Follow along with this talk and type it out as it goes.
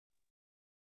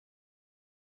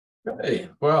Hey,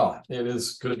 well, it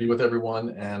is good to be with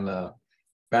everyone and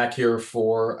back here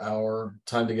for our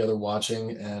time together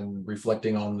watching and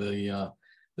reflecting on the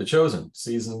Chosen,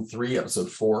 season 3,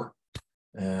 episode 4.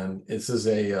 And this is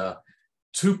a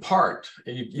two-part.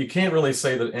 You can't really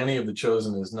say that any of the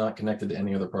Chosen is not connected to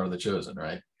any other part of the Chosen,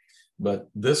 right? But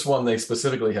this one, they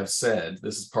specifically have said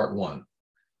this is part 1,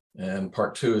 and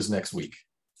part 2 is next week.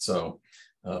 So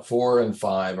 4 and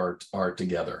 5 are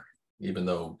together, even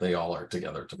though they all are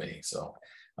together to me. So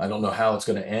I don't know how it's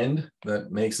going to end.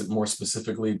 That makes it more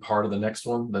specifically part of the next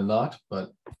one than not,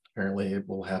 but apparently it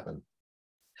will happen.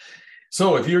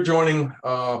 So if you're joining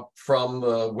from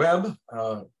the web,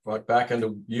 back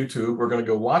into YouTube, we're going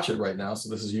to go watch it right now. So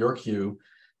this is your cue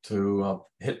to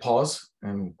hit pause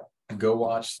and go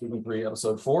watch season 3,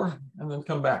 episode 4, and then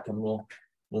come back and we'll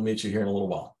meet you here in a little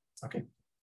while. Okay.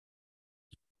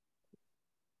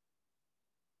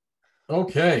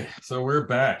 Okay, so we're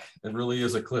back. It really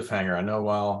is a cliffhanger. I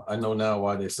know now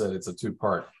why they said it's a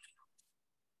 2-part.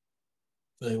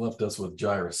 They left us with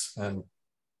Jairus, and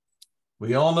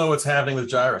we all know what's happening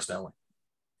with Jairus, don't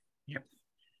we? Yep.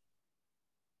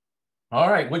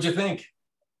 All right, what'd you think?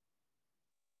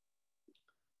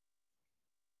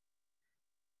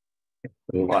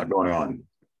 There's a lot going on.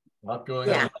 A lot going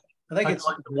on. I think it's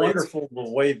wonderful the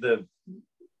way the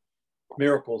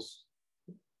miracles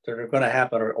that are going to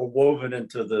happen are woven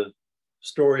into the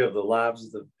story of the lives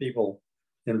of the people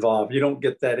involved. You don't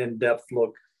get that in-depth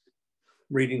look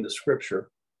reading the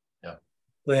scripture. Yeah.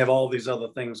 They have all these other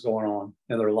things going on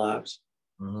in their lives.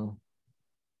 Mm-hmm.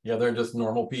 Yeah, they're just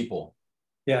normal people.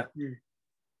 Yeah.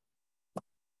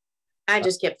 I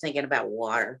just kept thinking about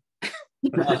water.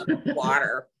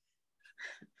 Water.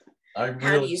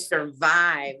 How do you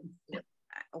survive?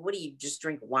 What do you just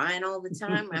drink wine all the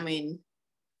time? I mean,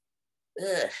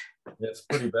 ugh. It's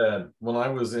pretty bad. When I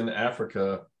was in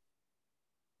Africa,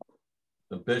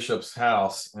 the bishop's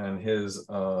house and his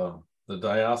the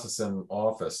diocesan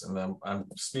office, and I'm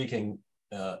speaking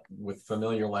with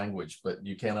familiar language, but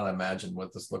you cannot imagine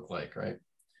what this looked like, right?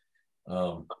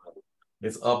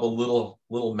 It's up a little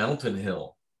mountain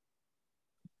hill,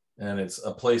 and it's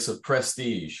a place of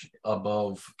prestige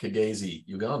above Kigezi,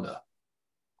 Uganda.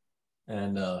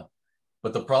 And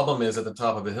but the problem is, at the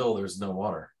top of the hill, there's no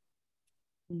water.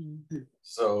 Mm-hmm.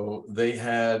 So they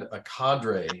had a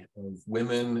cadre of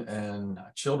women and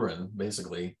children,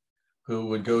 basically, who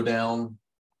would go down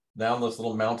this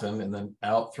little mountain and then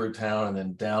out through town and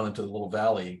then down into the little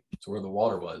valley to where the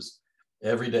water was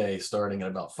every day, starting at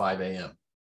about 5 a.m.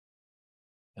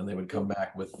 And they would come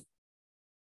back with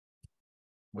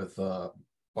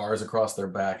bars across their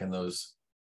back and those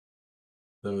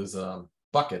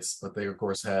buckets, but they of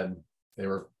course they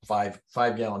were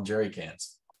 5-gallon jerry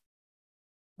cans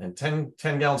and 10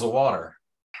 gallons of water.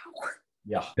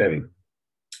 Yeah. Heavy.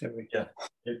 Yeah.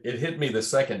 It hit me the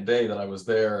second day that I was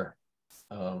there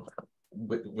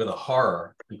with a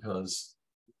horror, because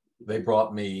they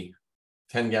brought me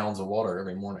 10 gallons of water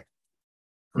every morning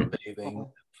for bathing,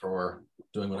 for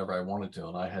doing whatever I wanted to,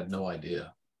 and I had no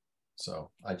idea. So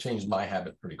I changed my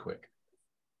habit pretty quick.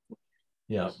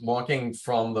 Yeah, walking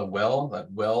from that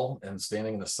well, and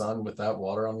standing in the sun with that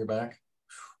water on your back.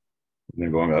 And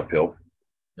then going uphill.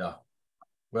 Yeah.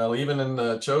 Well, even in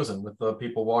the Chosen, with the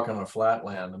people walking on a flat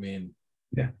land, I mean,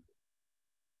 yeah.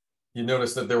 You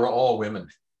notice that they were all women.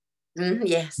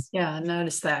 Yes. Yeah, I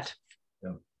noticed that.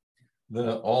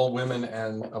 Yeah. All women,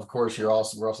 and of course, we're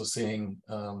also seeing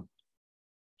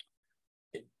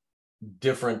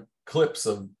different clips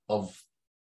of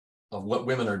what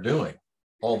women are doing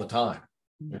all the time.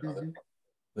 Mm-hmm. You know,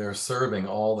 they're serving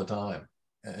all the time.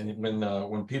 And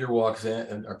when Peter walks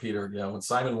in, when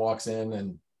Simon walks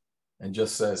in and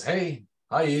just says, "Hey,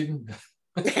 hi, Eden,"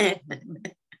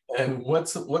 and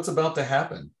what's about to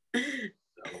happen?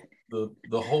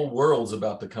 The whole world's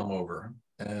about to come over,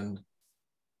 and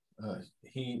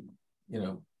he,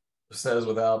 says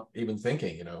without even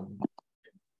thinking,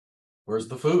 "Where's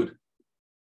the food?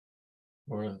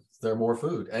 Or is there more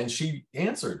food?" And she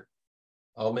answered,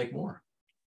 "I'll make more."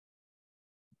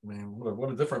 I mean,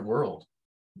 what a different world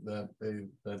that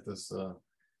the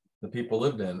people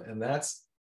lived in. And that's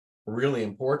really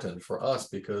important for us,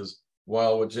 because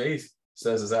while what Jay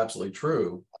says is absolutely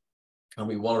true, and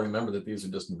we want to remember that these are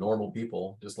just normal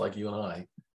people, just like you and I,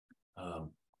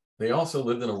 they also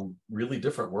lived in a really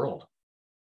different world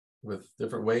with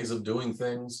different ways of doing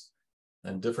things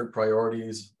and different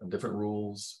priorities and different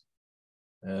rules.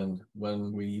 And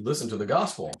when we listen to the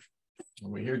gospel,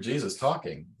 when we hear Jesus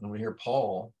talking, and we hear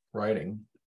Paul writing,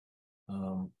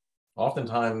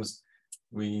 oftentimes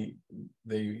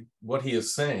what he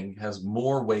is saying has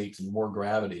more weight and more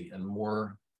gravity and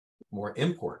more more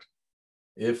import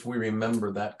if we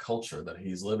remember that culture that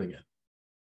he's living in.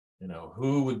 You know,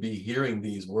 who would be hearing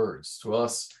these words? To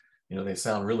us, you know, they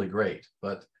sound really great,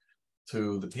 but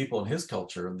to the people in his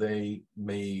culture, they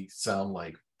may sound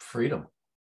like freedom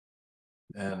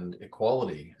and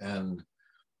equality and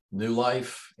new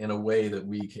life in a way that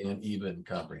we can't even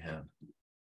comprehend.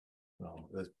 So,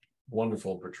 that's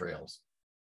wonderful portrayals.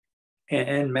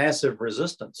 And massive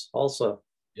resistance also.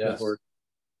 Yes.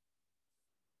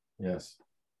 Yes.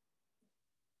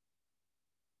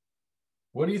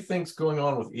 What do you think's going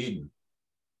on with Eden?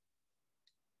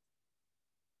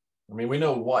 I mean, we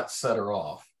know what set her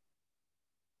off,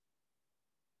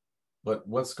 but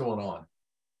what's going on?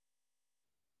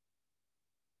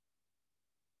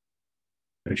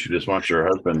 I think she just wants her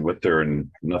husband with her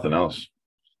and nothing else.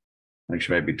 I think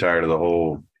she may be tired of the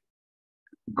whole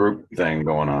group thing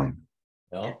going on.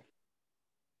 Yeah.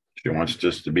 She wants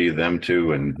just to be them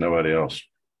two and nobody else.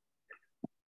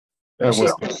 Once in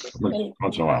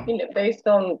a while. You know, based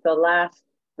on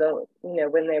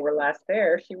when they were last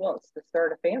there, she wants to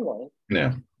start a family.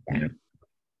 Yeah. You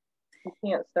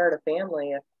can't start a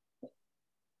family if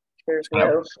there's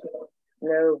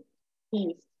no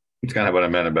peace. It's kind of what I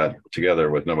meant about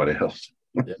together with nobody else.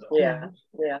 Yeah.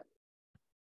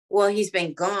 Well, he's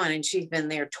been gone and she's been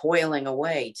there toiling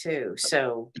away too.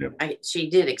 So Yep. She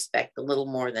did expect a little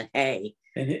more than hay.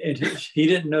 And he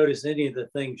didn't notice any of the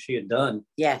things she had done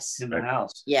Yes. in the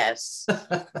house. Yes.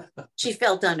 She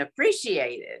felt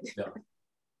unappreciated. Yeah.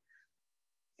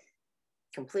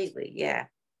 Completely. Yeah.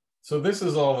 So this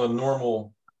is all a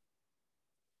normal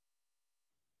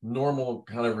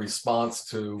kind of response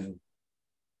to,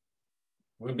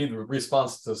 would be the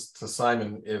response to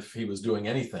Simon if he was doing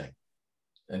anything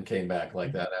and came back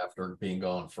like that after being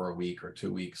gone for a week or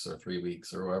 2 weeks or 3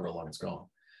 weeks or however long it's gone.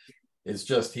 It's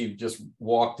just, he just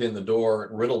walked in the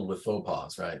door riddled with faux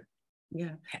pas, right?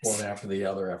 Yeah. One after the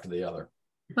other after the other.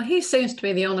 Well, he seems to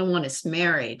be the only one that's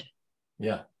married.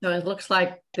 Yeah. So it looks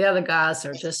like the other guys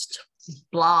are just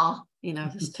blah,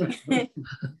 just.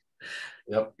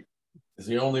 Yep. He's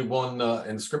the only one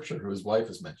in scripture whose wife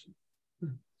is mentioned.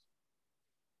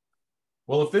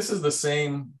 Well, if this is the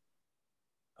same,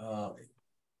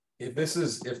 if this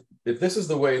is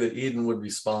the way that Eden would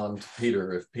respond to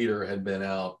Peter, if Peter had been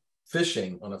out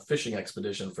fishing on a fishing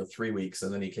expedition for 3 weeks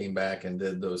and then he came back and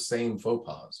did those same faux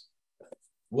pas,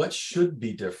 what should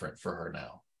be different for her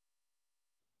now?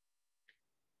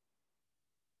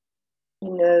 He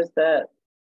knows that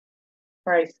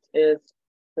Christ is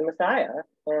the Messiah,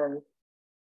 and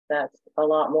that's a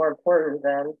lot more important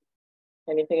than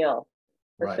anything else.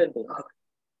 Or Right. should be.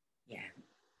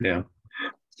 Yeah.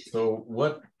 So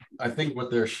what I think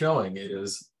what they're showing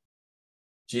is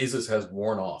Jesus has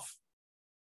worn off.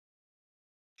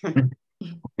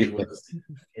 He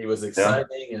was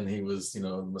exciting and he was,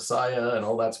 Messiah and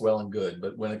all that's well and good.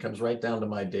 But when it comes right down to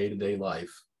my day-to-day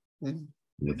life, The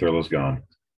thrill is gone.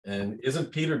 and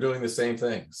isn't Peter doing the same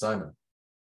thing? Simon,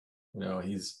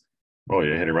 he's Oh,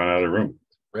 yeah, had to run out of the room.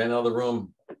 ran out of the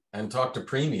room and talked to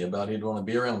Preemie about he'd want to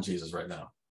be around Jesus right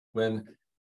now. When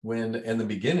in the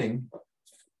beginning,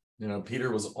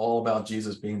 Peter was all about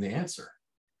Jesus being the answer,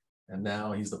 and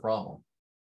now he's the problem.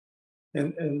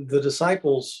 And the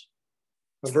disciples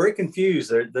are very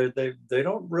confused. They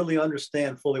don't really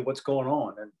understand fully what's going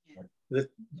on, and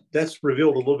that's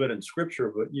revealed a little bit in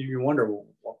scripture. But you wonder,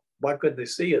 well, why couldn't they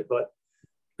see it? But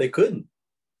they couldn't.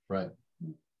 Right.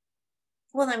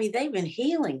 Well, I mean, they've been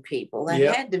healing people. That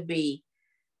had to be.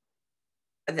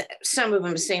 Some of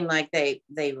them seemed like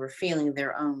they were feeling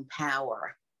their own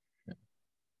power,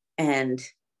 and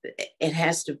it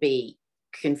has to be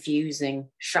confusing,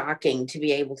 shocking to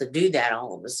be able to do that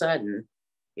all of a sudden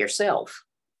yourself.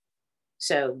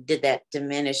 So did that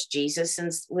diminish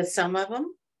Jesus with some of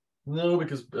them? No,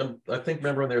 because I think,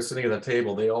 remember when they were sitting at the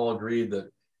table, they all agreed that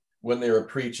when they were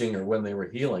preaching or when they were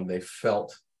healing, they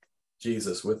felt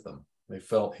Jesus with them. They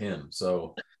felt him.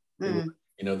 So,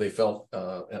 they felt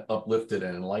uplifted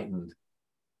and enlightened.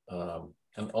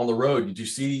 And on the road, did you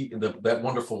see that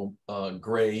wonderful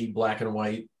gray, black and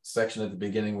white section at the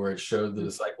beginning where it showed the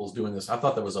disciples doing this? I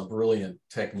thought that was a brilliant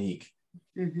technique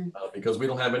because we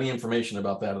don't have any information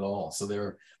about that at all. So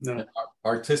they're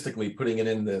artistically putting it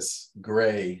in this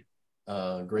gray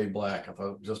black. I thought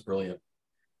it was just brilliant.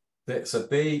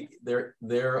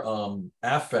 Their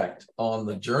affect on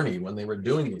the journey when they were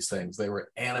doing these things, they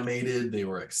were animated, they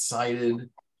were excited,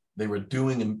 they were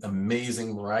doing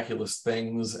amazing, miraculous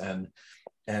things, and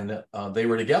they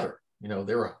were together.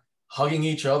 They were hugging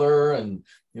each other and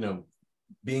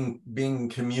being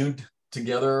communed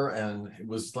together, and it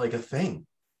was like a thing.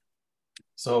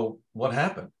 So what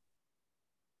happened?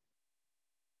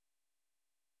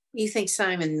 You think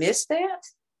Simon missed that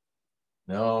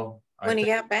No. when he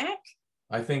got back?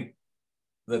 I think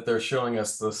that they're showing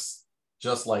us this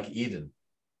just like Eden,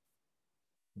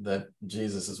 that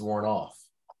Jesus is worn off.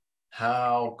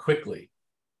 How quickly,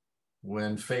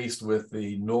 when faced with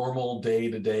the normal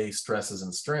day-to-day stresses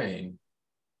and strain,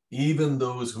 even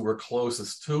those who were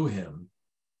closest to him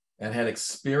and had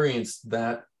experienced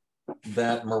that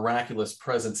miraculous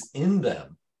presence in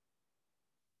them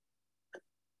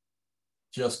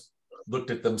just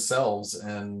looked at themselves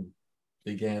and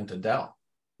began to doubt.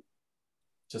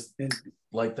 Just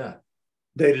like that.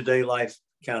 Day-to-day life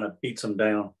kind of beats them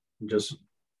down. Just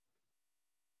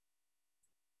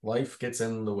life gets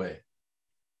in the way.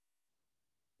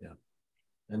 Yeah.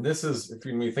 And this is, if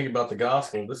you think about the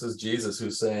gospel, this is Jesus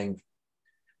who's saying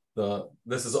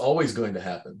this is always going to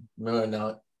happen.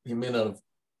 Now, he may not have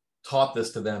taught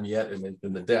this to them yet in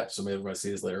the depths, so maybe we're going to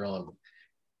see this later on.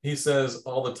 He says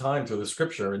all the time through the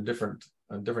scripture in different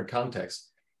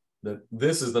contexts that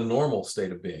this is the normal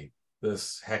state of being.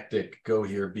 This hectic, go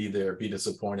here, be there, be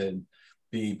disappointed,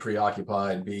 be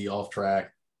preoccupied, be off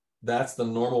track. That's the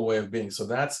normal way of being. So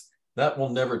that will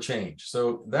never change.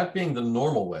 So that being the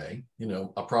normal way,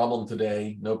 a problem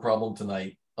today, no problem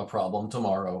tonight, a problem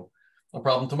tomorrow, a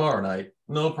problem tomorrow night,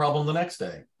 no problem the next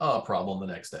day, a problem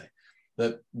the next day.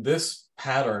 That this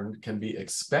pattern can be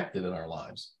expected in our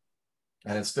lives.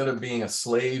 And instead of being a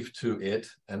slave to it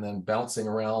and then bouncing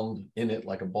around in it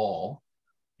like a ball,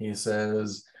 he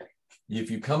says,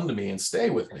 if you come to me and stay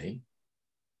with me,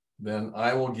 then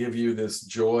I will give you this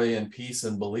joy and peace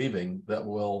and believing that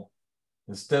will,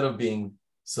 instead of being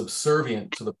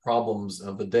subservient to the problems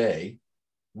of the day,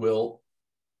 will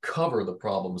cover the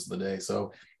problems of the day.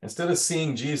 So instead of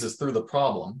seeing Jesus through the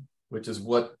problem, which is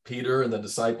what Peter and the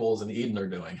disciples in Eden are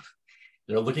doing,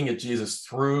 they're looking at Jesus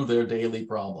through their daily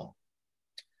problem.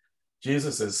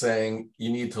 Jesus is saying,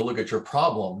 you need to look at your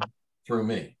problem through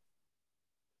me.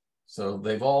 So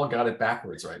they've all got it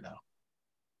backwards right now.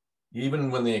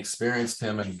 Even when they experienced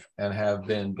him and have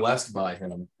been blessed by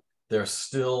him, they're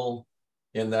still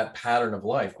in that pattern of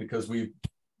life because we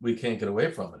can't get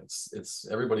away from it. It's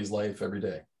everybody's life every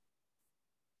day.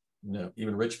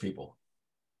 Even rich people.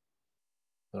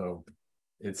 So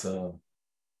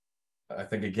I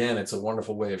think again, it's a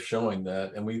wonderful way of showing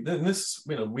that. And we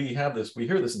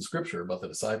hear this in scripture about the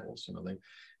disciples.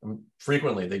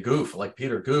 Frequently they goof, like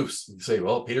Peter goofs. You say,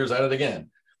 well, Peter's at it again.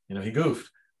 He goofed.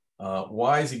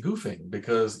 Why is he goofing?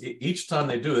 Because each time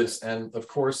they do this, and of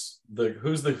course,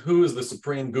 who is the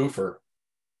supreme goofer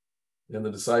in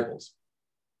the disciples?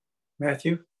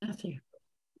 Matthew.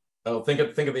 Oh, think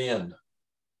of the end.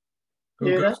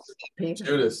 Judas.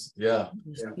 Judas, yeah.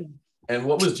 And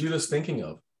what was Judas thinking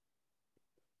of?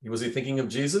 Was he thinking of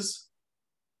Jesus?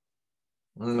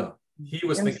 No, he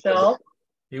was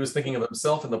thinking of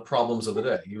himself and the problems of the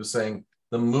day. He was saying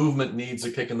the movement needs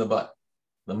a kick in the butt.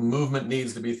 The movement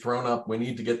needs to be thrown up. We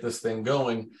need to get this thing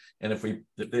going. And if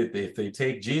they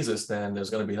take Jesus, then there's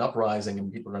going to be an uprising,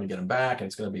 and people are going to get him back, and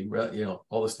it's going to be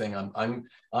all this thing. I'm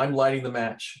lighting the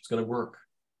match. It's going to work.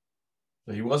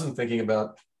 So he wasn't thinking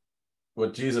about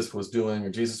what Jesus was doing, or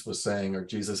Jesus was saying, or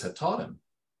Jesus had taught him.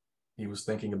 He was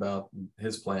thinking about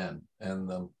his plan and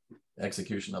the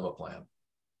execution of a plan.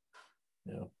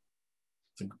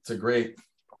 It's a great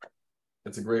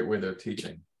way they're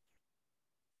teaching.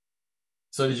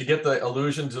 So did you get the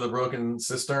allusion to the broken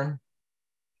cistern?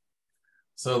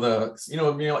 So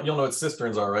you'll know what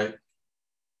cisterns are, right?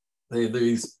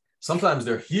 Sometimes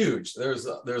they're huge.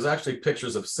 There's actually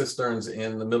pictures of cisterns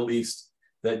in the Middle East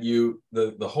that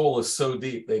the hole is so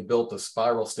deep they built a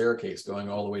spiral staircase going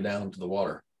all the way down to the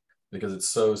water because it's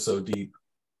so deep.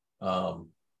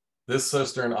 This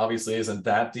cistern obviously isn't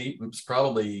that deep. It's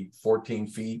probably 14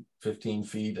 feet, 15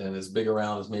 feet, and as big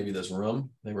around as maybe this room.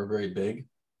 They were very big.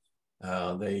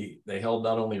 They held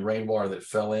not only rainwater that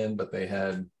fell in, but they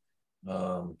had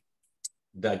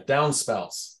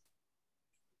downspouts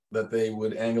that they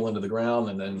would angle into the ground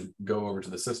and then go over to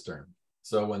the cistern.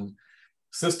 So when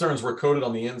cisterns were coated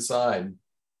on the inside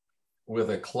with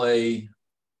a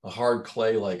hard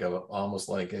clay, almost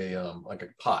like a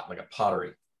pot, like a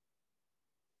pottery.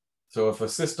 So if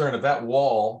that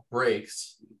wall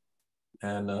breaks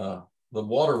and the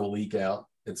water will leak out,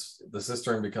 the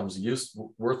cistern becomes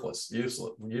useless.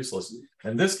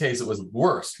 In this case, it was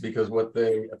worse because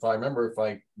if I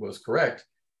was correct,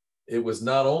 it was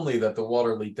not only that the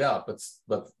water leaked out, but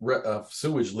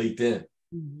sewage leaked in.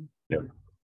 Mm-hmm. Yep.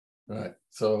 Right.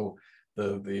 So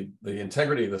the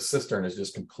integrity of the cistern is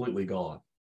just completely gone.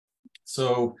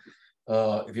 So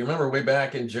if you remember way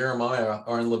back in Jeremiah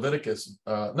or in Leviticus,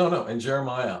 in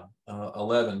Jeremiah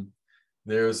 11,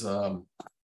 there's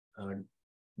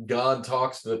God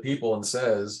talks to the people and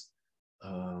says,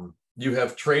 you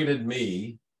have traded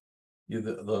me,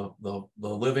 the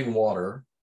living water,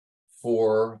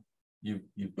 for you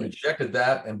rejected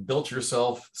that and built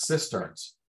yourself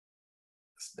cisterns.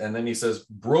 And then he says,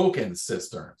 broken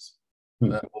cisterns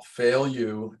that will fail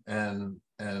you and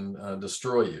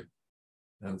destroy you.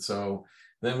 And so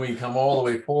then we come all the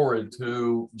way forward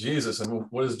to Jesus. And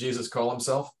what does Jesus call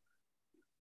himself?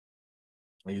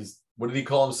 What did he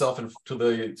call himself to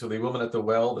the woman at the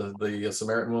well, the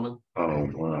Samaritan woman? Oh,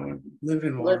 wow.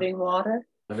 Living water. Living water.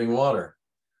 Living water.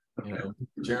 You know,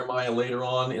 Jeremiah later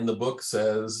on in the book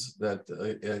says that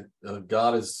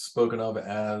God is spoken of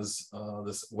as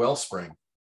this wellspring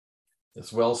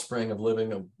of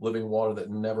living water that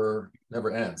never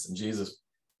ends. And Jesus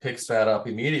picks that up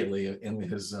immediately in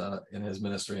his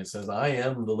ministry and says, I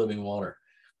am the living water.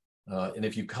 And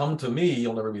if you come to me,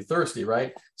 you'll never be thirsty,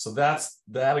 right? So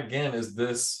that again is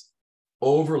this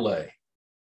overlay.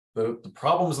 The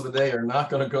problems of the day are not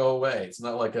going to go away. It's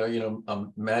not like a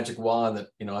magic wand that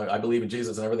I believe in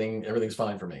Jesus and everything's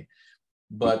fine for me.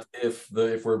 But if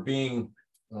we're being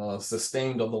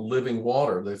sustained on the living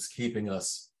water that's keeping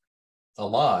us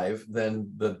alive,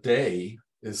 then the day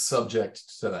is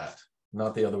subject to that,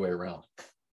 not the other way around.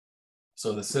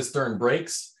 So the cistern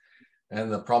breaks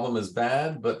and the problem is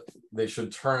bad, but they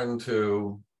should turn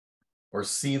to or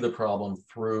see the problem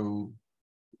through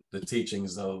the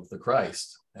teachings of the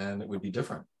Christ, and it would be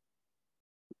different.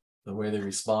 The way they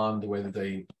respond, the way that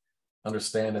they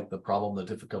understand it, the problem, the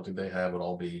difficulty they have would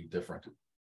all be different.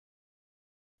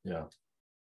 Yeah.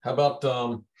 How about,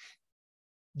 do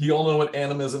you all know what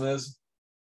animism is?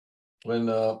 When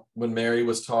Mary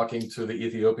was talking to the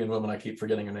Ethiopian woman, I keep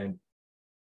forgetting her name.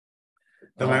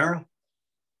 Tamara?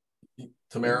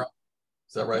 Tamara,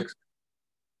 is that right?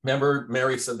 Remember,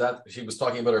 Mary said that she was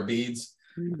talking about her beads.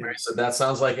 Mary said that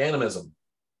sounds like animism.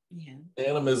 Yeah.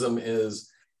 Animism it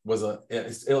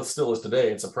still is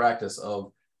today. It's a practice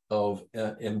of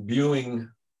imbuing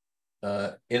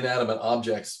inanimate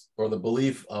objects, or the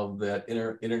belief of that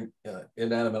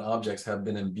inanimate objects have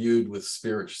been imbued with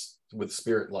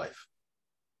spirit life.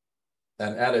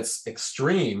 And at its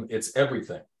extreme, it's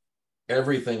everything.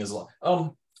 Everything is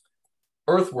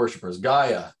earth worshipers,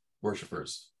 Gaia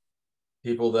worshipers,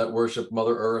 people that worship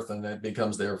Mother Earth and that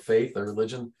becomes their faith, their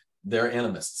religion. They're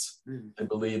animists. They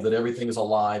believe that everything is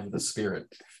alive with the spirit.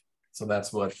 So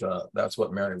that's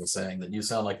what Mary was saying. That you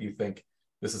sound like you think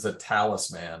this is a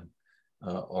talisman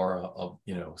or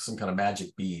some kind of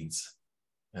magic beads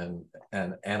and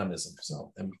animism.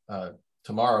 So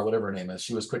Tamara, whatever her name is,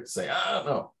 she was quick to say, I don't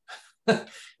know.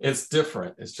 It's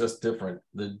different. It's just different.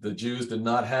 The Jews did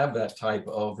not have that type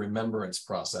of remembrance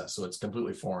process, so it's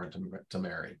completely foreign to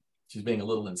Mary. She's being a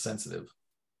little insensitive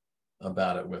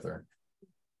about it with her.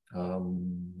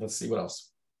 Let's see what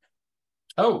else.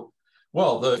 Oh,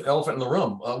 well, the elephant in the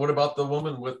room. What about the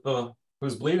woman with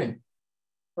who's bleeding?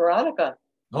 Veronica.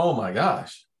 Oh my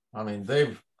gosh. I mean,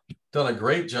 they've done a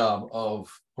great job of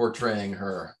portraying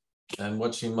her and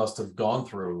what she must have gone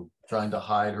through trying to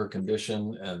hide her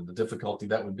condition and the difficulty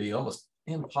that would be almost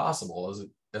impossible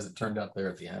as it turned out there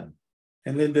at the end.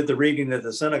 And then did the reading at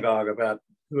the synagogue about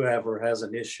whoever has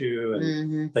an issue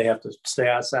and they have to stay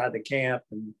outside the camp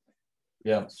and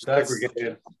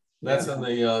segregated. That's in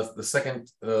the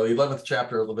second, 11th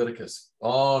chapter of Leviticus.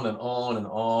 On and on and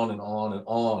on and on and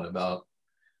on about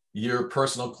your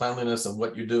personal cleanliness and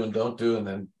what you do and don't do,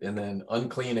 and then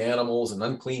unclean animals and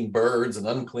unclean birds and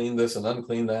unclean this and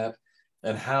unclean that,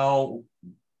 and how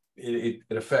it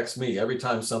affects me every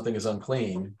time something is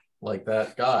unclean. Like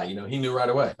that guy, he knew right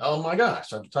away. Oh my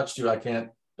gosh, I've touched you. I can't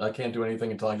do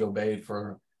anything until I go bathe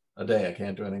for a day. I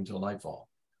can't do anything until nightfall.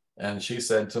 And she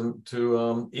said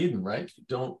to Eden, right?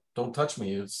 Don't touch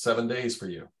me. It's 7 days for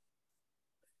you.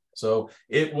 So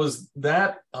it was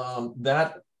that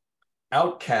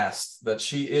outcast that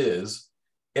she is.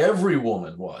 Every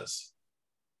woman was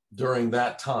during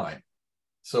that time.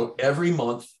 So every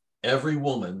month, every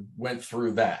woman went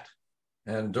through that.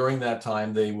 And during that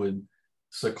time, they would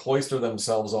cloister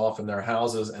themselves off in their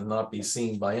houses and not be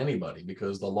seen by anybody,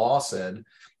 because the law said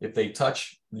if they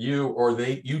touch you or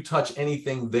you touch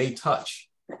anything they touch,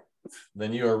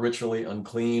 then you are ritually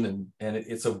unclean. And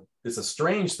it's a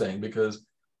strange thing, because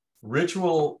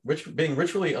being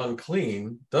ritually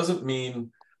unclean doesn't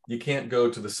mean you can't go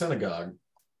to the synagogue.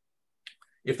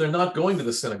 If they're not going to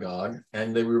the synagogue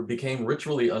and they became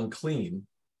ritually unclean,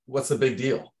 what's the big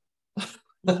deal?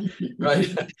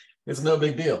 Right? It's no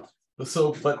big deal.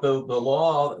 So, but the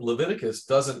law, Leviticus,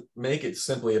 doesn't make it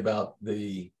simply about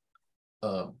the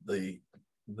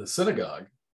synagogue,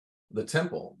 the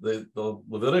temple. The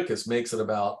Leviticus makes it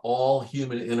about all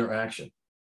human interaction.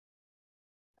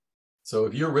 So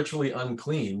if you're ritually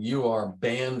unclean, you are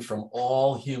banned from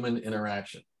all human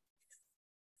interaction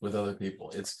with other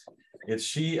people. It's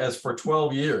she, as for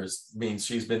 12 years, means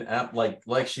she's been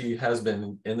like she has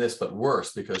been in this, but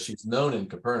worse, because she's known in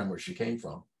Capernaum, where she came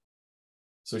from.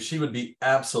 So she would be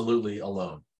absolutely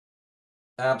alone,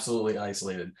 absolutely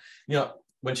isolated. You know,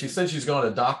 when she said she's going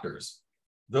to doctors,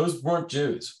 those weren't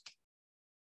Jews.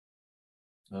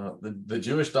 The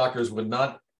Jewish doctors would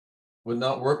not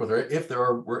work with her, if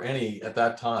there were any at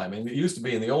that time. And it used to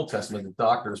be in the Old Testament that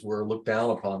doctors were looked down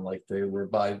upon, like they were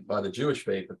by the Jewish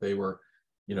faith, that they were,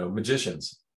 you know,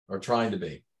 magicians, or trying to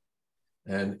be,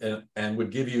 and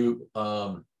would give you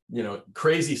you know,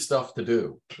 crazy stuff to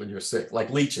do when you're sick,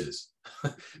 like leeches.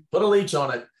 Put a leech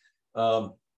on it.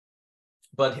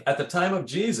 But at the time of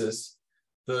Jesus,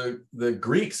 the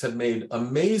Greeks had made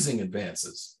amazing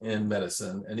advances in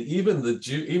medicine, and even the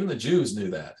Jews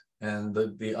knew that. And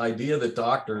the idea that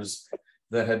doctors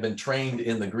that had been trained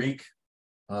in the Greek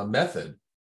method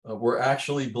were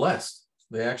actually blessed.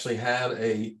 They actually had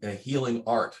a healing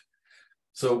art.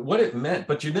 So what it meant,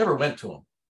 but you never went to them.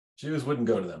 Jews wouldn't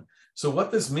go to them. So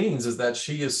what this means is that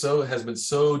she has been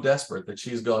so desperate that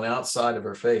she's gone outside of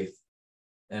her faith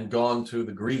and gone to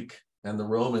the Greek and the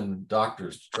Roman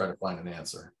doctors to try to find an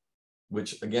answer,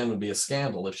 which again would be a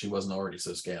scandal if she wasn't already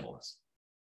so scandalous.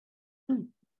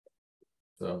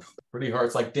 So pretty hard.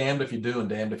 It's like damned if you do and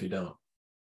damned if you don't,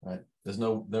 right? There's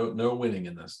no winning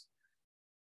in this.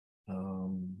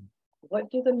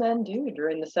 What do the men do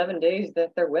during the 7 days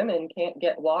that their women can't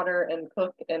get water and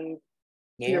cook and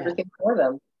do everything for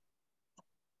them?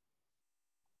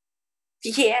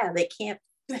 Yeah, they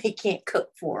can't cook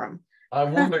for them. I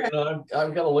wonder, you know,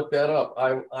 I've got to look that up.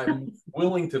 I'm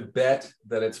willing to bet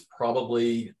that it's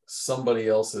probably somebody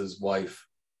else's wife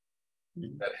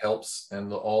that helps,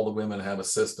 and all the women have a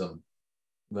system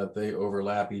that they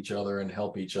overlap each other and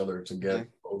help each other to get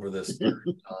over this period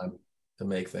of time to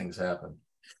make things happen.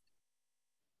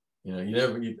 You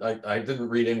know, I didn't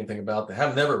read anything about that.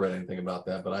 Have never read anything about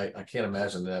that, but I can't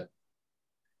imagine that.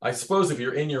 I suppose if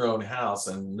you're in your own house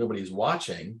and nobody's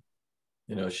watching,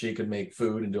 you know, she could make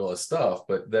food and do all this stuff,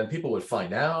 but then people would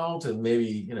find out, and maybe,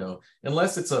 you know,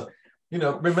 unless it's you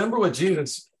know, remember what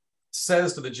Jesus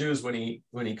says to the Jews when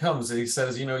he comes, he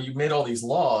says, you know, you made all these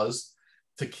laws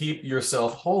to keep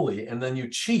yourself holy, and then you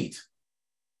cheat.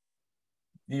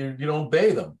 You don't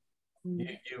obey them.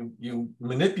 You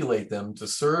manipulate them to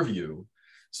serve you.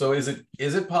 So is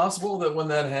it possible that when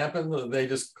that happened, they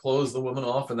just closed the woman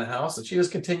off in the house, and she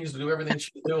just continues to do everything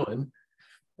she's doing,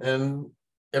 and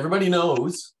everybody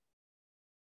knows?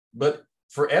 But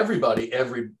for everybody,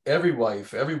 every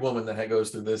wife, every woman that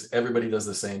goes through this, everybody does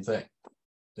the same thing.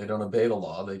 They don't obey the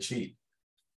law, they cheat.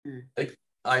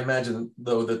 I imagine,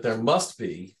 though, that there must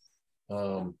be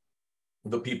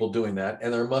the people doing that,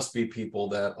 and there must be people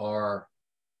that are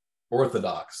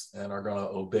orthodox and are going to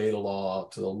obey the law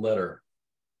to the letter.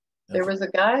 There was a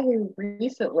guy who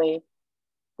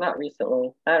not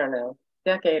recently, I don't know,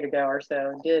 decade ago or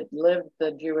so, lived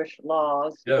the Jewish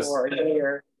laws for a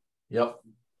year. Yep.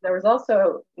 There was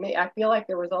also, I feel like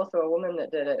there was also a woman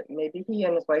that did it. Maybe he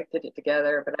and his wife did it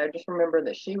together, but I just remember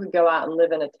that she would go out and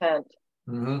live in a tent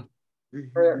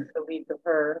for the week of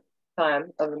her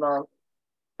time of the month.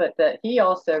 But that he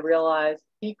also realized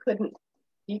he couldn't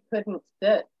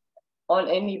sit on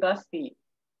any bus seat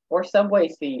or subway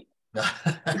seat.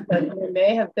 Because there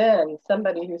may have been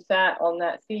somebody who sat on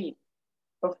that seat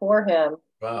before him.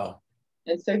 Wow.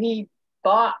 And so he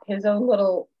bought his own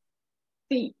little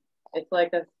seat. It's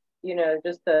like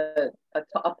just a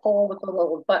pole with a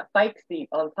little bike seat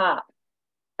on top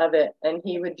of it. And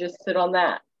he would just sit on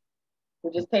that.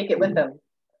 He'd just take it with him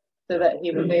so that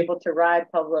he was able to ride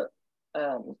public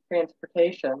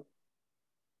transportation.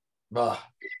 Ah,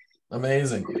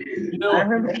 amazing. You know, I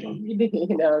remember reading,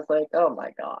 it's like, oh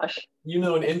my gosh. You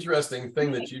know, an interesting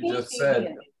thing that you just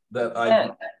said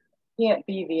that can't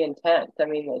be the intent. I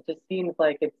mean, it just seems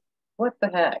like it's, what the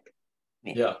heck?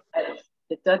 Yeah.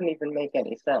 It doesn't even make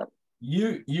any sense.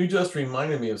 You just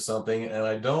reminded me of something, and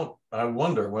I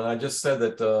wonder, when I just said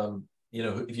that,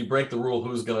 if you break the rule,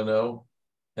 who's going to know?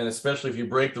 And especially if you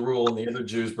break the rule and the other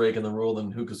Jews breaking the rule,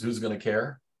 then who's going to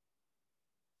care?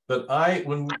 But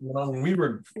when we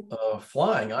were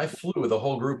flying, I flew with a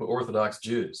whole group of Orthodox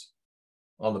Jews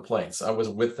on the planes. I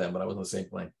wasn't with them, but I was on the same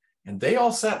plane. And they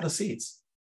all sat in the seats.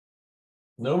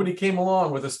 Nobody came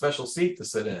along with a special seat to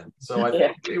sit in. So I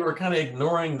think we were kind of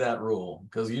ignoring that rule,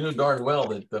 because you know darn well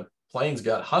that the plane's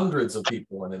got hundreds of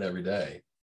people in it every day.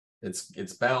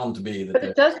 It's bound to be that. But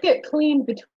it does get cleaned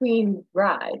between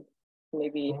rides,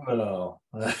 maybe. Oh.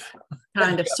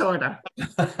 Kind of, sort of.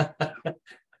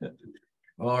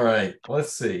 Oh, All right,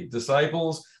 let's see.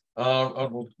 Disciples.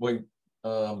 Wait.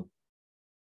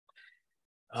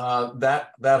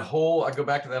 That whole, I go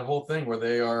back to that whole thing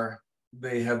where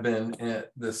they have been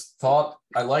this thought.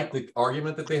 I like the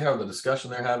argument that they have, the discussion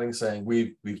they're having, saying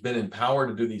we've been empowered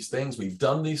to do these things. We've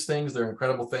done these things. They're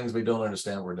incredible things. We don't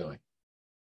understand what we're doing.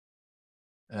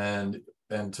 And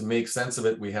to make sense of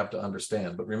it, we have to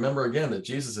understand. But remember again that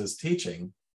Jesus is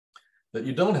teaching that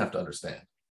you don't have to understand.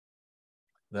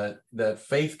 That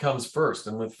faith comes first,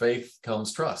 and with faith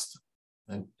comes trust.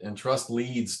 And trust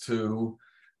leads to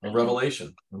a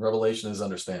revelation. And revelation is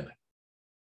understanding.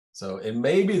 So it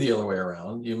may be the other way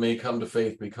around. You may come to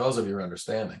faith because of your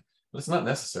understanding, but it's not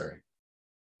necessary.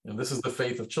 And this is the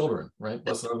faith of children, right?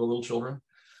 Blessed are the little children.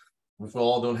 If we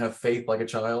all don't have faith like a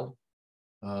child,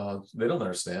 they don't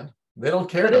understand. They don't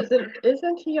care. But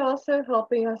isn't he also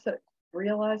helping us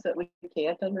realize that we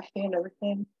can't understand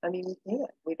everything? I mean, we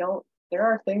can't. We don't. There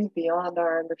are things beyond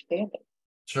our understanding.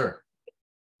 Sure.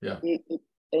 Yeah.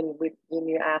 When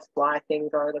you ask why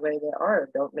things are the way they are,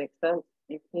 don't make sense.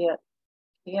 You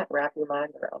can't wrap your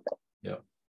mind around it.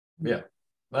 Yeah,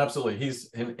 absolutely.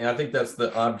 And I think that's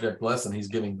the object lesson he's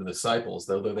giving the disciples,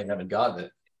 though they haven't gotten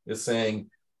it, is saying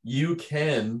you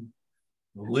can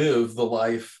live the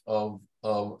life of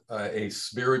a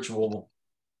spiritual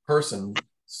person,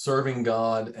 serving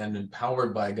God and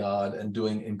empowered by God and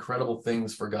doing incredible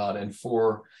things for God and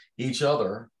for each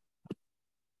other,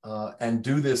 and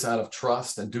do this out of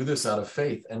trust and do this out of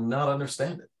faith and not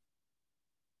understand it.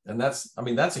 And that's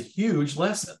a huge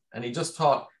lesson. And he just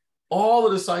taught all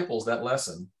the disciples that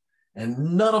lesson,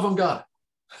 and none of them got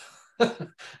it.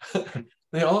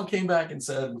 They all came back and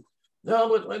said, no,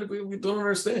 but we don't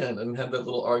understand, and had that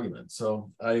little argument. So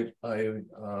I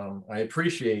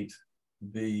appreciate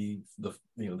the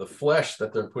flesh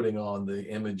that they're putting on the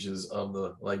images of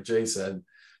like Jay said,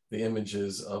 the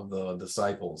images of the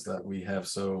disciples that we have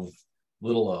so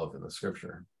little of in the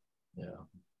scripture. Yeah.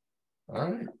 All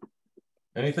right.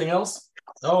 Anything else?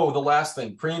 Oh, the last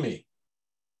thing, preemie.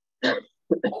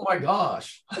 Oh my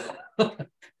gosh.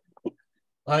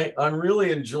 I'm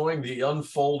really enjoying the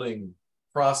unfolding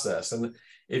process. And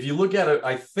if you look at it,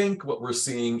 I think what we're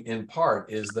seeing in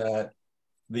part is that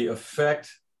the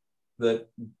effect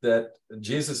that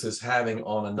Jesus is having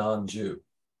on a non-Jew,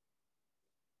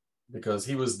 because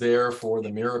he was there for the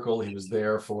miracle, he was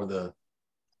there for the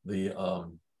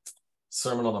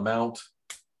Sermon on the Mount.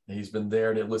 He's been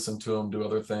there to listen to him do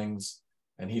other things,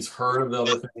 and he's heard of the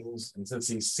other things. And since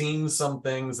he's seen some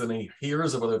things and he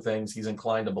hears of other things, he's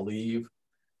inclined to believe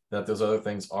that those other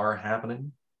things are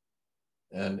happening,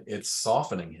 and it's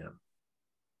softening him.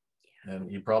 And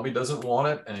he probably doesn't want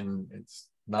it, and it's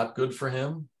not good for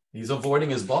him. He's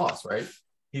avoiding his boss, right?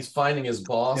 He's finding his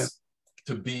boss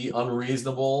to be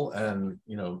unreasonable and,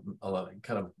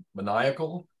 kind of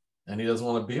maniacal, and he doesn't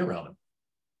want to be around him.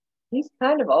 He's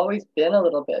kind of always been a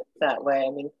little bit that way.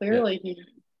 I mean, clearly he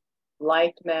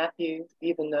liked Matthew,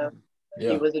 even though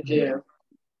he was a Jew,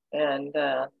 and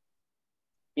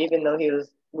even though he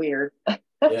was weird.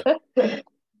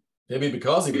 Maybe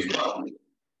because he was weird.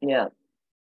 Yeah.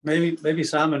 Maybe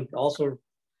Simon also,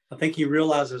 I think he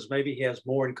realizes maybe he has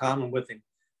more in common with him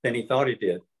than he thought he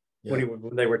did when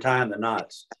they were tying the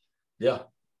knots. Yeah.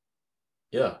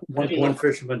 One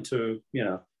fisherman to,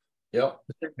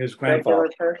 his grandfather.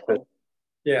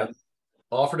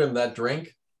 Offered him that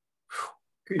drink.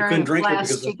 He couldn't drink it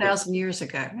because 2,000 years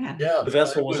ago. Yeah, the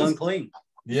vessel was unclean.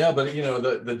 Yeah, but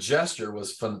the gesture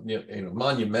was fun,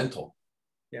 monumental.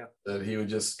 Yeah, that he would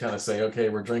just kind of say, "Okay,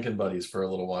 we're drinking buddies for a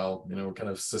little while." Kind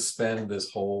of suspend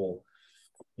this whole,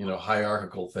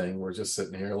 hierarchical thing. We're just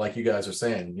sitting here, like you guys are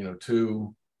saying,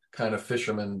 two kind of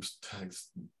fishermen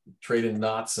trading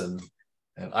knots, and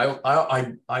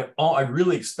I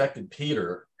really expected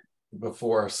Peter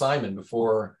before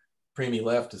Preemie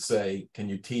left to say, "Can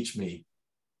you teach me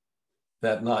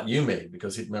that knot you made?"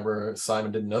 Because remember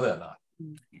Simon didn't know that knot.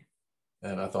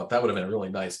 And I thought that would have been a really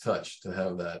nice touch to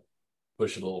have that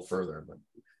push it a little further. But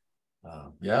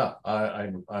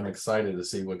I'm excited to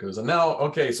see what goes on. Now,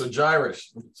 okay, so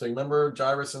Jairus. So you remember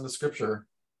Jairus in the scripture?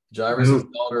 Jairus'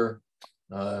 daughter,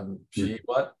 she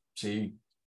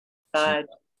died.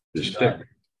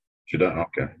 She died.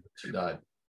 Okay. She died.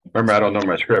 Remember, I don't know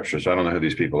my scripture, so I don't know who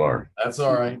these people are. That's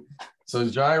all right. So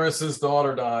Jairus'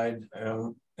 daughter died,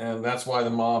 and that's why the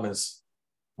mom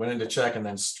went in to check and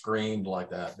then screamed like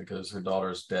that, because her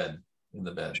daughter's dead in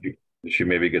the bed. She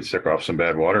maybe get sick off some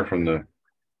bad water from the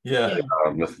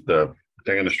the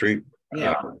thing in the street.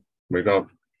 We go.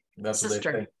 That's what they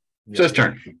think.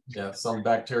 Cistern. Yeah, some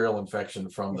bacterial infection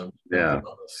from the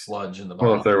sludge in the bottom.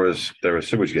 Well, if there was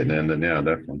sewage getting in, then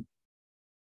definitely.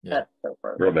 Yeah. That's so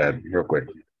perfect. Real bad, real quick.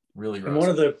 Really In gross. one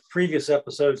of the previous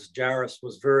episodes, Jairus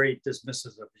was very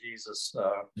dismissive of Jesus,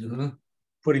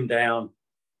 put him down.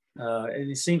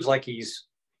 And it seems like he's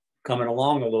coming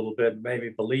along a little bit, maybe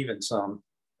believing some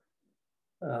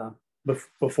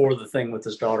before the thing with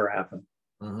his daughter happened.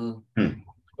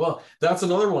 Well, that's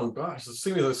another one. Gosh, it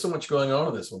seems there's so much going on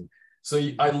in this one. So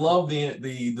I love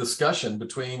the discussion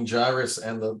between Jairus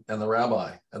and the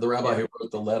rabbi, who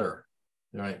wrote the letter,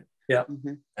 right? Yeah.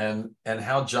 And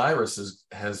how Jairus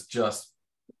has just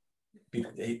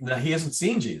he hasn't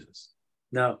seen Jesus.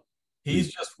 No.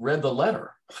 He's just read the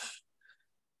letter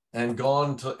and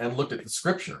gone to and looked at the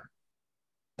scripture,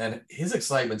 and his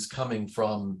excitement's coming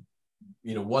from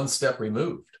one step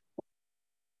removed.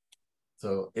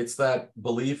 So it's that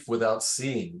belief without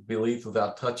seeing, belief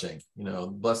without touching.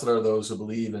 Blessed are those who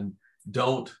believe and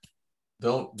don't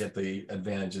get the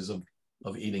advantages of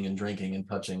eating and drinking and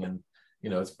touching. And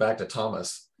it's back to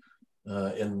Thomas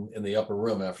in the upper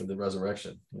room after the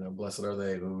resurrection. Blessed are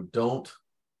they who don't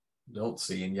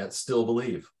see and yet still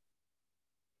believe.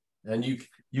 And you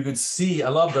could see, I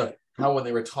love how when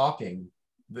they were talking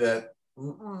that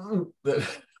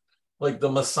like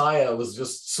the Messiah was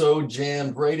just so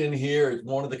jammed right in here. It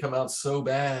wanted to come out so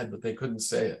bad, but they couldn't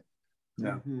say it.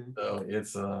 Yeah. So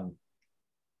it's and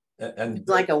it's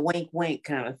like a wink, wink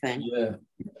kind of thing. Yeah,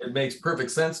 it makes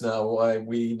perfect sense now why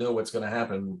we know what's going to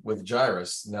happen with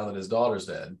Jairus now that his daughter's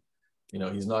dead.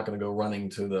 He's not going to go running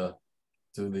to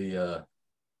the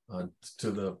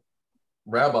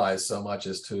rabbis so much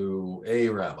as to a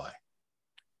rabbi,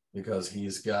 because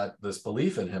he's got this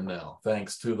belief in him now,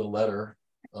 thanks to the letter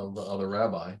of the other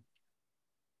rabbi.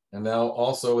 And now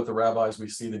also with the rabbis, we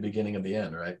see the beginning of the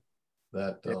end, right?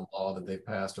 That law that they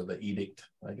passed, or the edict,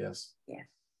 I guess. Yeah.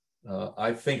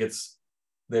 I think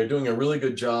they're doing a really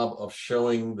good job of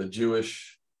showing the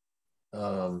Jewish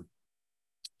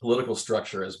political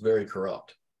structure as very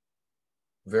corrupt,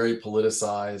 very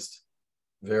politicized,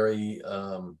 very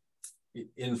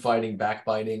infighting,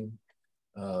 backbiting,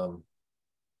 kind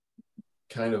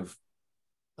of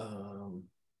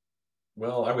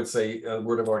well, I would say a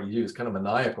word I've already used, kind of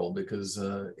maniacal, because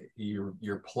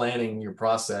you're planning your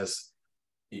process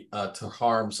to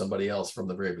harm somebody else from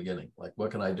the very beginning. Like,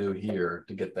 what can I do here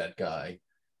to get that guy?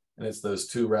 And it's those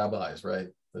two rabbis, right?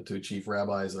 The two chief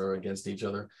rabbis that are against each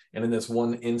other. And in this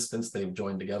one instance, they've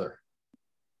joined together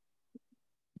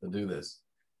to do this.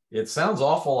 It sounds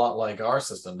awful lot like our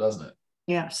system, doesn't it?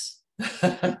 Yes.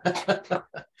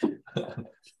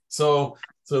 So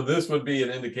this would be an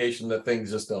indication that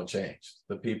things just don't change.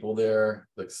 The people there,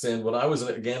 the sin. When I was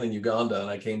again in Uganda and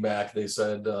I came back, they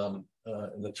said in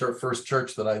the first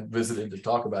church that I visited to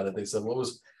talk about it, they said, what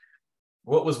was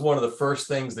one of the first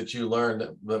things that you learned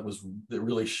that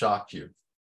really shocked you?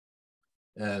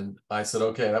 And I said,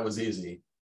 okay, that was easy.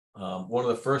 One of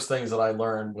the first things that I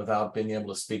learned without being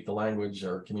able to speak the language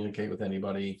or communicate with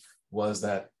anybody was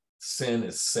that sin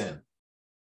is sin.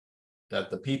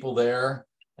 That the people there,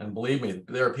 and believe me,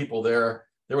 there are people there.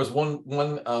 There was one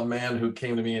man who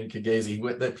came to me in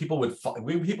Kigezi that people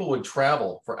would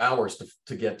travel for hours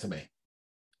to get to me,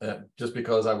 just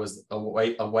because I was a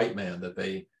white man, that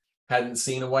they hadn't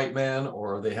seen a white man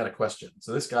or they had a question.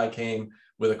 So this guy came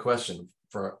with a question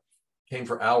came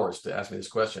for hours to ask me this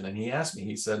question, and he asked me.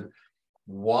 He said,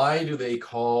 "Why do they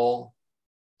call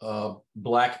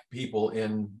black people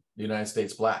in the United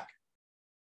States black?"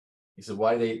 He said,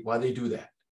 "Why they do that?"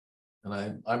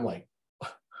 And I'm like,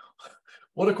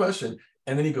 what a question.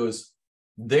 And then he goes,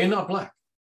 "They're not black.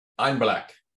 I'm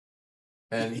black."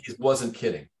 And he wasn't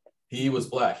kidding. He was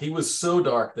black. He was so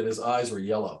dark that his eyes were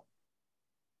yellow.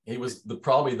 He was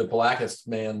probably the blackest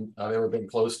man I've ever been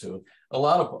close to. A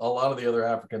lot of the other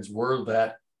Africans were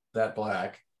that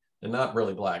black. They're not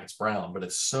really black, it's brown, but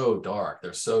it's so dark.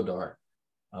 They're so dark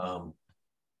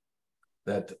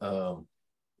that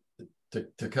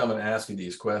to come and ask you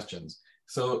these questions.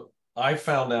 So I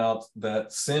found out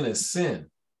that sin is sin,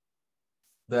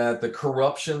 that the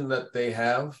corruption that they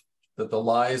have, that the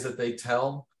lies that they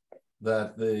tell,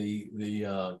 that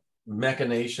the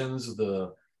machinations,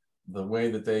 the way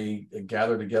that they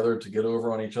gather together to get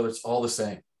over on each other, it's all the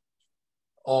same.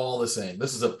 All the same.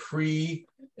 This is a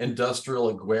pre-industrial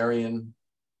agrarian.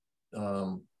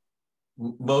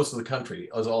 Most of the country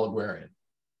is all agrarian.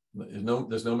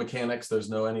 There's no mechanics. There's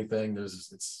no anything.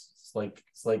 It's like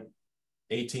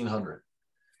 1800,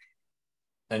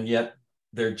 and yet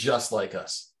they're just like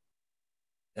us.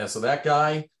 And so that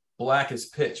guy, black as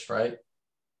pitch, right?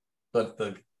 But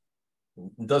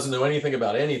doesn't know anything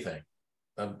about anything,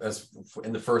 as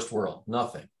in the first world,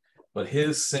 nothing. But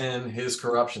his sin, his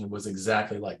corruption was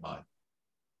exactly like mine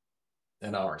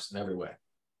and ours in every way.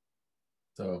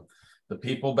 So the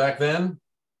people back then,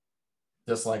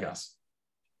 just like us.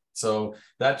 So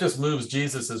that just moves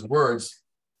Jesus's words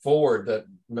forward, that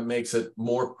makes it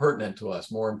more pertinent to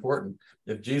us, more important.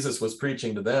 If Jesus was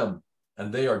preaching to them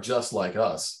and they are just like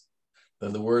us,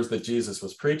 then the words that Jesus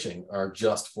was preaching are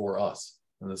just for us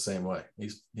in the same way.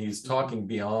 He's talking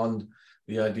beyond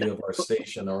the idea of our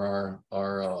station or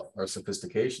our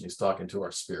sophistication. He's talking to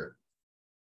our spirit,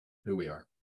 who we are.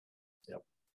 Yep.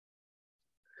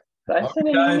 So I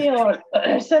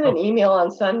sent an email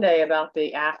on Sunday about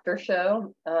the after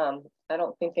show. I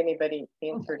don't think anybody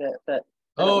answered it, but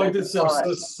I did. I'm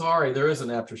so sorry. There is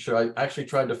an after show. I actually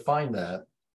tried to find that.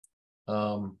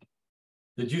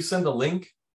 Did you send a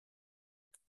link?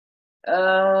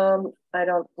 I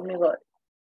don't. Let me look.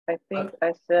 I think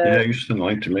I said. Yeah, you sent a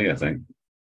link to me. I think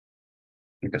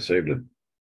I saved it.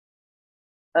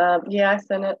 Yeah, I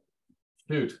sent it.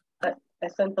 Shoot. I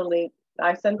sent the link.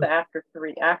 I sent the after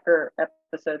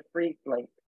episode 3 link.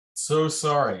 So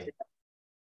sorry.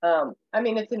 I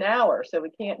mean, it's an hour, so we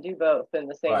can't do both in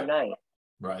the same night.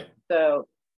 Right. So,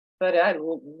 but I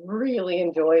really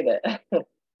enjoyed it.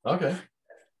 Okay.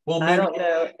 Well, maybe, I don't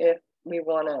know if we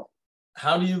want to.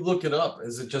 How do you look it up?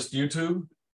 Is it just YouTube?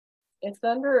 It's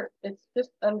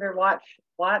just under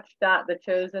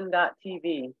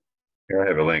watch.thechosen.tv. Here, I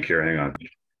have a link here. Hang on. Let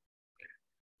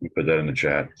me put that in the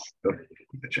chat. Oh, let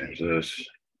me change this.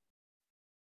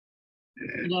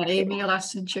 That email I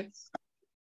sent you.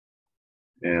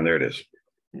 And there it is.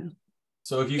 Yeah.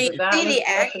 So if you see the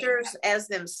actors as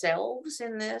themselves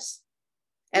in this,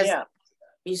 I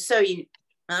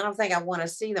don't think I want to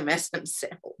see them as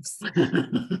themselves.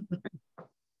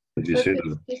 Did you see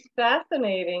them? It's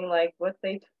fascinating, like what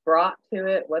they brought to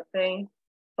it, what they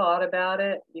thought about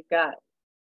it. You've got,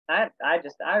 I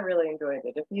really enjoyed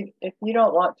it. If you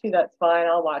don't want to, that's fine.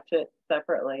 I'll watch it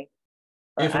separately.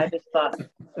 But I just thought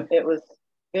it was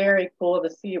very cool to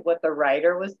see what the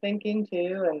writer was thinking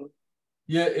too. And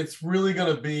yeah, it's really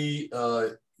going to be,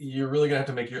 you're really gonna have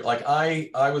to make your, like I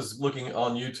was looking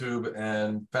on YouTube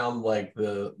and found like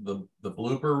the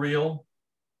blooper reel,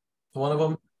 one of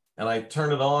them, and I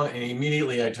turned it on and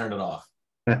immediately I turned it off.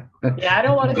 Yeah, I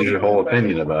don't want to see your whole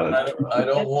opinion about it. I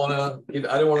don't want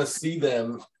to see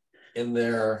them in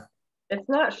their. It's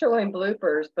not showing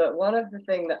bloopers, but one of the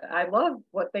things that I love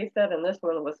what they said in this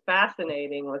one was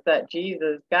fascinating was that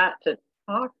Jesus got to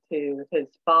talk to his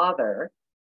father,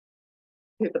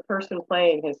 to the person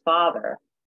playing his father,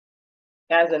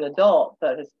 as an adult,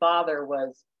 but his father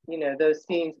was, those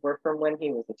scenes were from when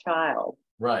he was a child.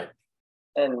 Right.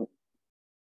 And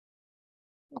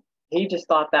he just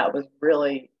thought that was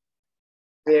really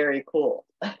very cool.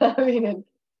 I mean,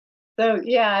 so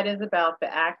yeah, it is about the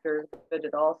actors, but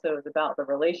it also is about the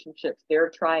relationships they're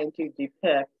trying to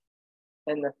depict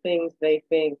and the things they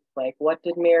think, like, what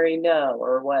did Mary know?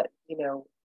 Or what,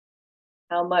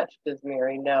 how much does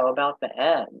Mary know about the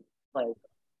end? Like,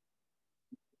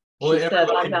 she said,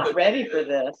 I'm not ready for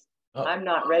this. I'm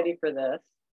not ready for this.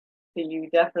 So you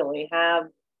definitely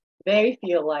they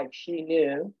feel like she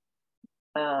knew,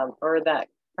 or that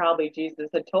probably Jesus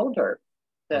had told her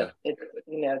that he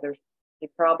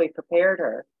probably prepared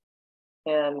her.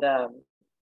 And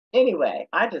anyway,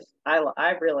 I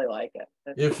really like it.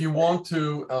 If you want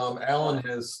to, Alan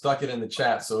has stuck it in the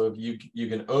chat. So if you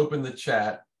can open the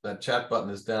chat, that chat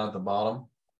button is down at the bottom.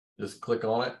 Just click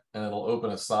on it and it'll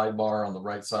open a sidebar on the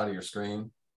right side of your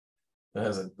screen.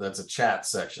 That's a chat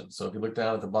section. So if you look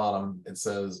down at the bottom, it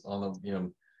says on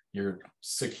the, your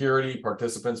security,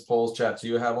 participants, polls, chats. Do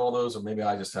you have all those, or maybe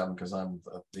I just have them because I'm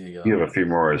the. You have a few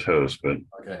more as host, but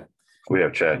okay. We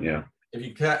have chat, yeah. If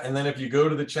you can, and then if you go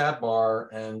to the chat bar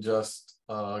and just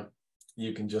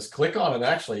you can just click on it.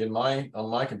 Actually, on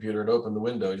my computer, it opened the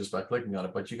window just by clicking on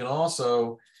it. But you can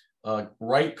also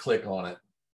right click on it,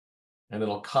 and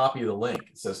it'll copy the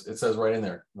link. It says right in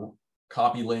there,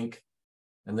 copy link,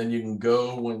 and then you can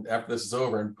go after this is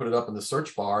over and put it up in the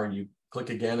search bar, and you click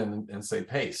again and say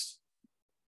paste,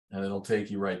 and it'll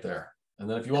take you right there. And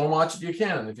then if you want to watch it, you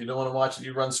can. And if you don't want to watch it,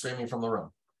 you run screaming from the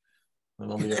room. And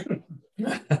it'll be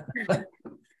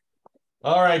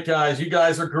all right, guys. You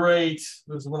guys are great. This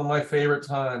is one of my favorite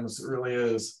times. It really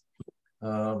is.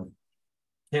 Can't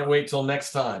wait till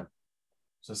next time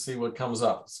to see what comes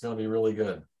up. It's going to be really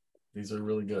good. These are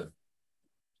really good.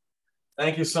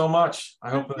 Thank you so much. I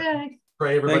hope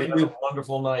pray everybody has a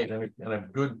wonderful night and a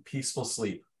good, peaceful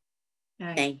sleep.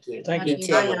 Thank you. Thank you.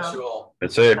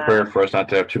 Let's say a prayer for us not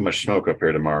to have too much smoke up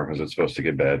here tomorrow because it's supposed to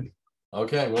get bad.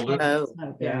 Okay, we'll do it. Oh,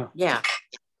 yeah.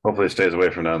 Hopefully it stays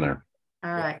away from down there.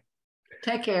 All right.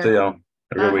 Take care. See y'all. Have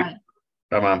a good week.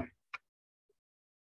 Bye, Mom.